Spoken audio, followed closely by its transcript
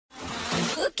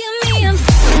Look at me, I'm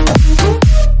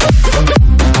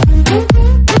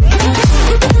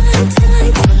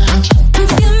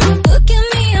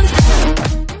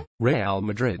Real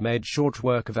Madrid made short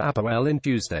work of APOEL in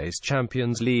Tuesday's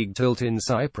Champions League tilt in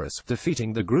Cyprus,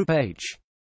 defeating the Group H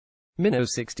minnow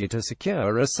 60 to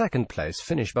secure a second-place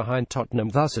finish behind Tottenham,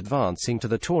 thus advancing to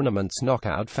the tournament's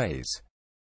knockout phase.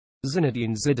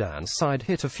 Zinedine Zidane's side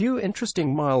hit a few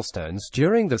interesting milestones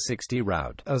during the 60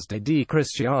 rout, as did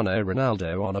Cristiano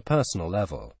Ronaldo on a personal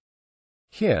level.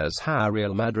 Here's how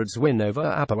Real Madrid's win over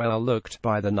APOEL looked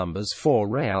by the numbers for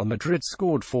Real Madrid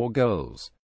scored 4 goals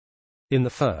in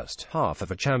the first half of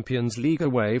a Champions League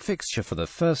away fixture for the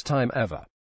first time ever.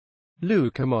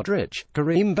 Luka Modric,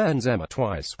 Karim Benzema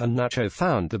twice, and Nacho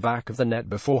found the back of the net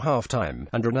before half-time,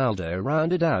 and Ronaldo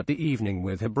rounded out the evening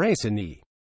with a brace in the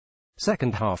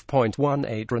second half. 18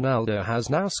 Ronaldo has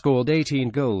now scored 18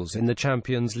 goals in the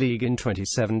Champions League in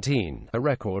 2017, a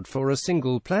record for a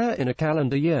single player in a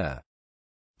calendar year.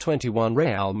 21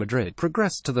 Real Madrid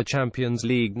progressed to the Champions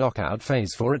League knockout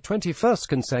phase for a 21st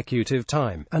consecutive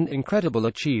time, an incredible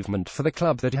achievement for the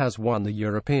club that has won the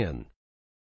European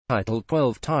title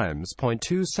 12 times.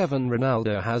 27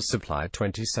 Ronaldo has supplied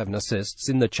 27 assists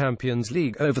in the Champions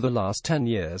League over the last 10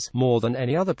 years, more than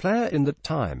any other player in that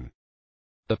time.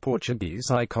 The Portuguese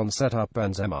icon set up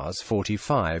Benzema's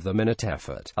 45-minute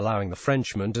effort, allowing the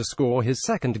Frenchman to score his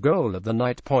second goal of the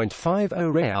night. 50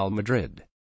 Real Madrid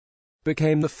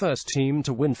became the first team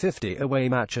to win 50 away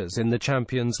matches in the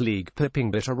Champions League, pipping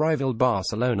bitter rival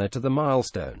Barcelona to the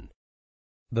milestone.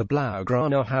 The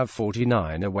Blaugrana have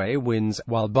 49 away wins,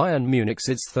 while Bayern Munich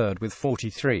sits third with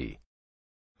 43.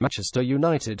 Manchester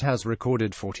United has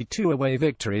recorded 42 away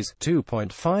victories.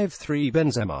 2.53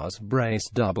 Benzema's brace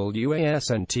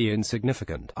wasn't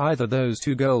insignificant. Either those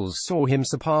 2 goals saw him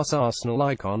surpass Arsenal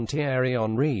icon Thierry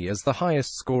Henry as the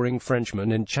highest-scoring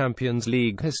Frenchman in Champions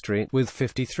League history, with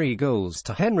 53 goals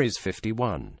to Henry's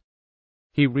 51.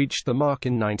 He reached the mark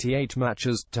in 98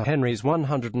 matches, to Henry's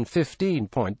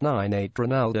 115.98.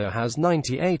 Ronaldo has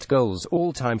 98 goals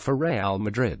all-time for Real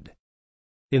Madrid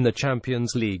in the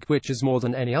Champions League, which is more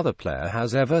than any other player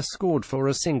has ever scored for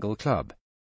a single club.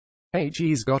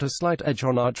 He's got a slight edge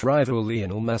on arch-rival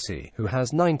Lionel Messi, who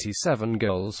has 97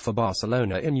 goals for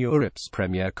Barcelona in Europe's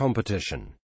premier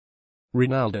competition.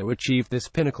 Ronaldo achieved this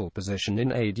pinnacle position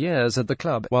in 8 years at the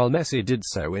club, while Messi did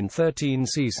so in 13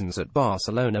 seasons at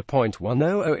Barcelona.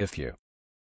 100 if you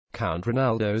count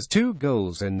Ronaldo's 2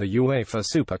 goals in the UEFA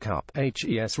Super Cup,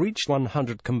 HES reached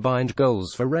 100 combined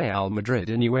goals for Real Madrid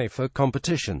in UEFA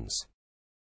competitions.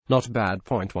 Not bad.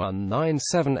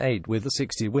 1978 With the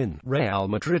 60 win, Real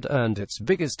Madrid earned its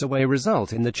biggest away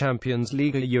result in the Champions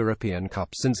League, a European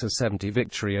Cup, since a 70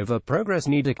 victory over Progress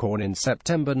Niederkorn in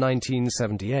September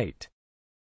 1978.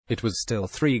 It was still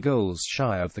 3 goals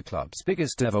shy of the club's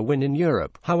biggest ever win in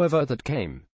Europe, however, that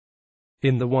came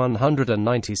in the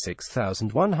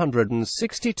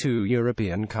 196,162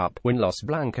 European Cup, when Los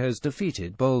Blancos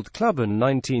defeated Bold Club in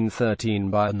 1913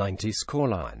 by a 90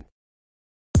 scoreline.